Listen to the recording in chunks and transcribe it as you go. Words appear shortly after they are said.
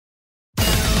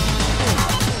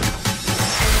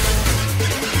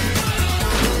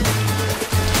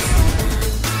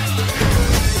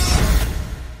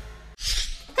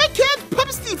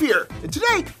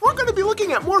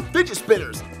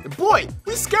spinners. And boy,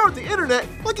 we scoured the internet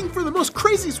looking for the most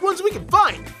craziest ones we could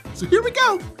find. So here we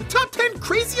go, the top 10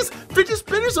 craziest fidget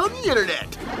spinners on the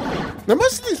internet. Now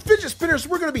most of these fidget spinners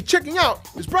we're going to be checking out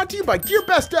is brought to you by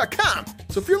GearBest.com.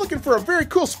 So if you're looking for a very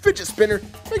cool fidget spinner,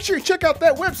 make sure you check out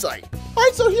that website.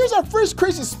 Alright, so here's our first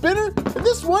crazy spinner, and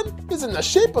this one is in the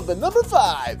shape of the number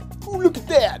 5. Ooh, look at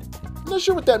that. I'm not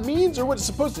sure what that means or what it's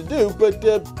supposed to do, but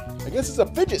I guess it's a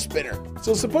fidget spinner.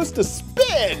 So it's supposed to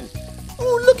spin.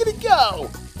 Ooh, look at it go.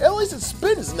 At least it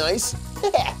spins nice.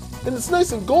 And it's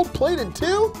nice and gold plated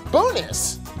too.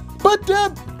 Bonus. But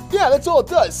yeah, that's all it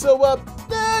does. So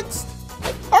next.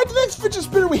 Alright, the next fidget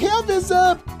spinner we have is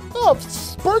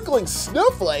sparkling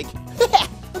Snowflake.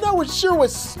 I'm not sure what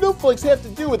snowflakes have to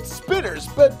do with spinners,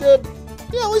 but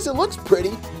yeah, at least it looks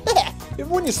pretty. And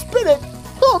when you spin it,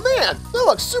 oh man, that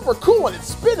looks super cool when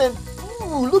it's spinning.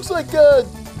 Ooh, looks like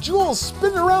jewels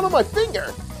spinning around on my finger.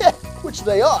 Which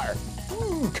they are.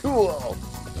 Ooh, cool.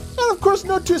 And of course,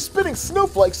 no two spinning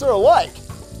snowflakes are alike.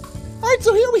 Alright,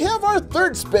 so here we have our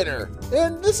third spinner.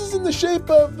 And this is in the shape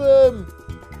of,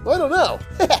 I don't know.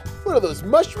 What are those,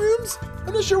 mushrooms?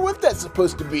 I'm not sure what that's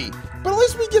supposed to be. But at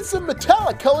least we get some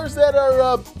metallic colors that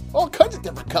are all kinds of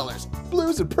different colors.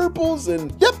 Blues and purples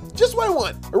and, yep, just what I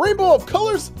want. A rainbow of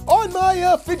colors on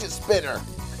my fidget spinner.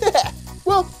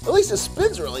 Well, at least it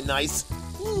spins really nice.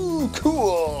 Ooh,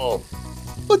 cool.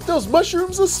 Look, those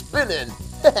mushrooms are spinning.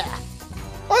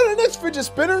 Alright, our next fidget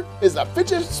spinner is a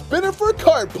fidget spinner for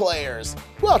card players.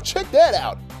 Well, check that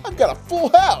out. I've got a full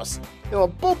house. And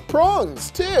on both prongs,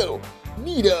 too.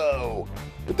 Neato.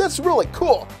 But that's really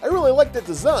cool. I really like that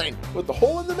design. With the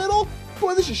hole in the middle,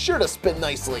 boy, this is sure to spin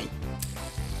nicely.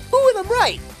 Ooh, and I'm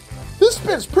right. This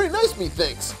spins pretty nice,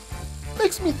 methinks.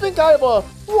 Makes me think I have a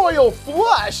royal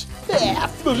flush. Yeah,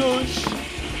 flush.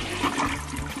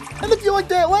 And if you like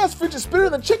that last fidget spinner,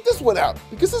 then check this one out,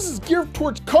 because this is geared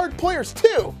towards card players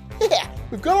too. Yeah,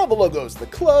 we've got all the logos, the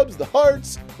clubs, the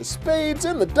hearts, the spades,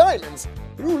 and the diamonds.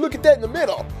 Ooh, look at that in the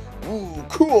middle. Ooh,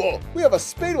 cool. We have a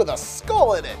spade with a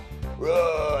skull in it.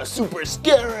 Super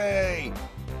scary.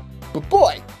 But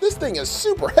boy, this thing is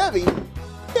super heavy.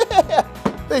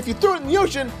 If you throw it in the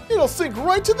ocean, it'll sink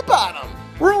right to the bottom.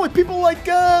 Where only people like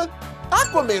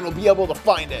Aquaman will be able to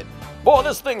find it. Boy,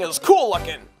 this thing is cool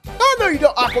looking. Oh, no you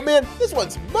don't, Aquaman. This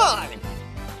one's mine.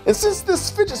 And since this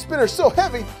fidget spinner is so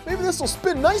heavy, maybe this will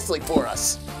spin nicely for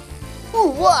us. Ooh,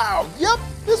 wow. Yep,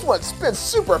 this one spins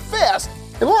super fast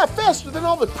and a lot faster than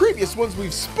all the previous ones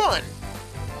we've spun.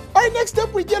 Alright, next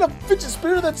up we get a fidget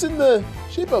spinner that's in the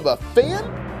shape of a fan.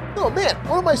 Oh man,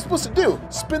 what am I supposed to do?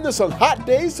 Spin this on hot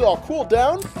days so I'll cool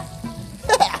down?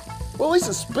 Well, at least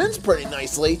it spins pretty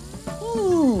nicely.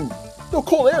 Ooh, no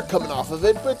cold air coming off of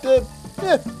it, but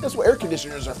that's what air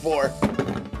conditioners are for.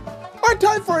 Alright,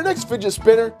 time for our next fidget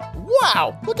spinner.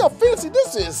 Wow, look how fancy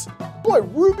this is. Boy,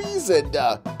 rubies and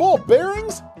ball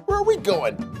bearings? Where are we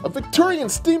going? A Victorian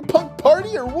steampunk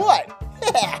party or what?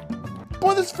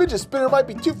 Boy, this fidget spinner might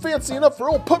be too fancy enough for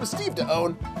old Papa Steve to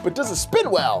own, but does it spin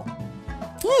well?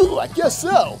 Ooh, I guess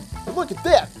so. And look at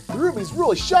that, the rubies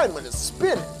really shine when it's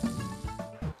spinning.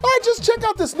 Alright, just check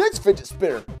out this next fidget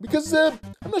spinner, because I'm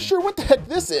not sure what the heck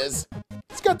this is.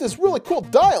 It's got this really cool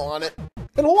dial on it,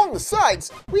 and along the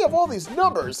sides, we have all these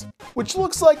numbers, which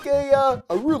looks like a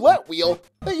roulette wheel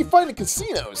that you find in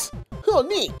casinos. Oh,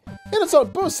 neat. And it's on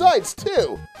both sides,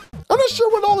 too. I'm not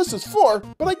sure what all this is for,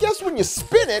 but I guess when you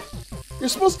spin it, you're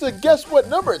supposed to guess what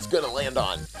number it's going to land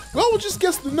on. Well, we'll just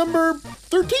guess the number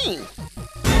 13.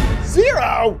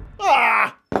 0!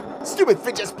 Ah! Stupid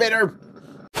fidget spinner.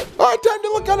 Alright, time to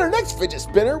look at our next fidget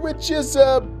spinner, which is,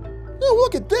 oh,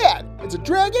 look at that. It's a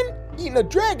dragon eating a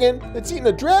dragon that's eating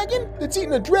a dragon that's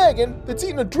eating a dragon that's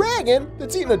eating a dragon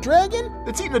that's eating a dragon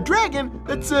that's eating a dragon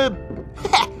that's, I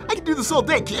can do this all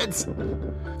day, kids.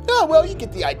 Oh, well, you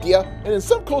get the idea. And in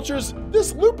some cultures,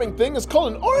 this looping thing is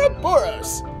called an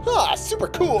Ouroboros. Ah, super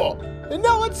cool. And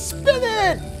now let's spin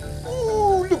it.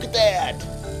 Ooh, look at that.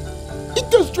 Eat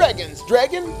those dragons,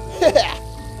 dragon.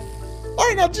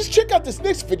 Alright, now just check out this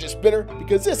next fidget spinner,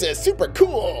 because this is super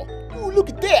cool. Ooh, look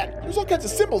at that. There's all kinds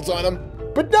of symbols on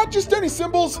them. But not just any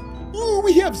symbols. Ooh,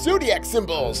 we have Zodiac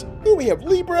symbols. Ooh, we have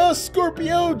Libra,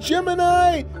 Scorpio,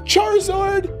 Gemini,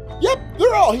 Charizard. Yep,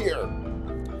 they're all here.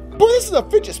 Boy, this is a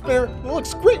fidget spinner that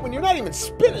looks great when you're not even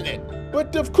spinning it.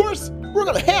 But of course, we're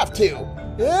gonna have to.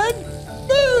 And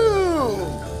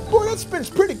boom! Boy, that spins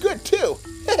pretty good too.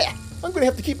 I'm gonna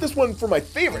have to keep this one for my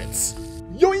favorites.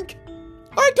 Yoink!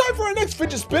 Alright, time for our next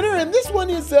fidget spinner, and this one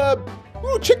is,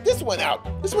 ooh, check this one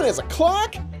out. This one has a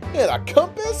clock, and a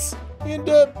compass, and,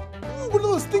 ooh, one of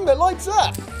those things that lights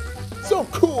up. So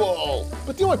cool!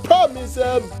 But the only problem is,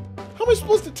 how am I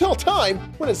supposed to tell time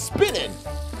when it's spinning?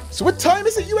 So what time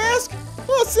is it, you ask?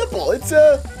 Well, it's simple. It's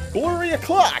blurry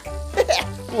o'clock.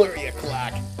 Blurry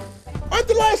o'clock. Alright,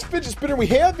 the last fidget spinner we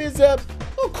have is,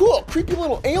 oh cool, creepy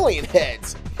little alien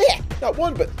heads. Not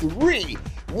one, but 3.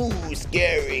 Ooh,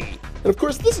 scary. And of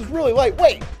course, this is really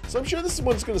lightweight, so I'm sure this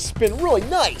one's gonna spin really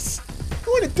nice.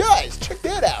 Oh, and it does. Check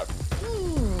that out.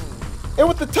 And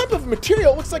with the type of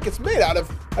material it looks like it's made out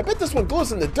of, I bet this one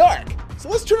glows in the dark. So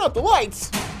let's turn out the lights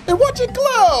and watch it glow.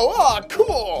 Oh,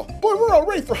 cool. Boy, we're all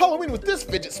ready for Halloween with this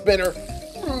fidget spinner.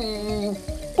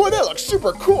 Boy, that looks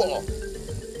super cool.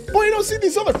 Boy, you don't see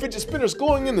these other fidget spinners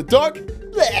glowing in the dark?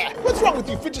 What's wrong with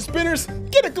you fidget spinners?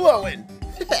 Get it glowing.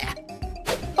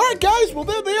 Alright guys, well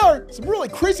there they are, some really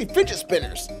crazy fidget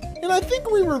spinners. And I think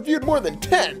we reviewed more than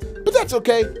 10, but that's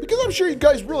okay, because I'm sure you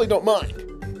guys really don't mind.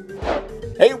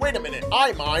 Hey, wait a minute,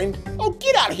 I mind. Oh,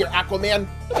 get out of here, Aquaman.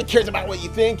 Nobody cares about what you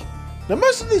think. Now,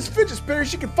 most of these fidget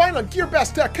spinners you can find on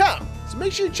GearBest.com, so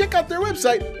make sure you check out their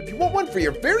website if you want one for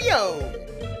your very own.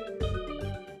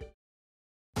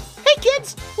 Hey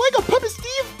kids, Lego Puppet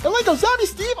Steve and Lego Zombie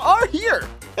Steve are here.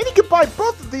 And you can buy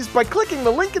both of these by clicking the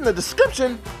link in the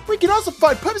description, where you can also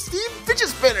find Puppet Steve fidget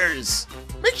spinners.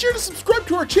 Make sure to subscribe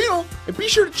to our channel and be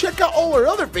sure to check out all our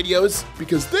other videos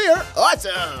because they're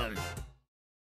awesome.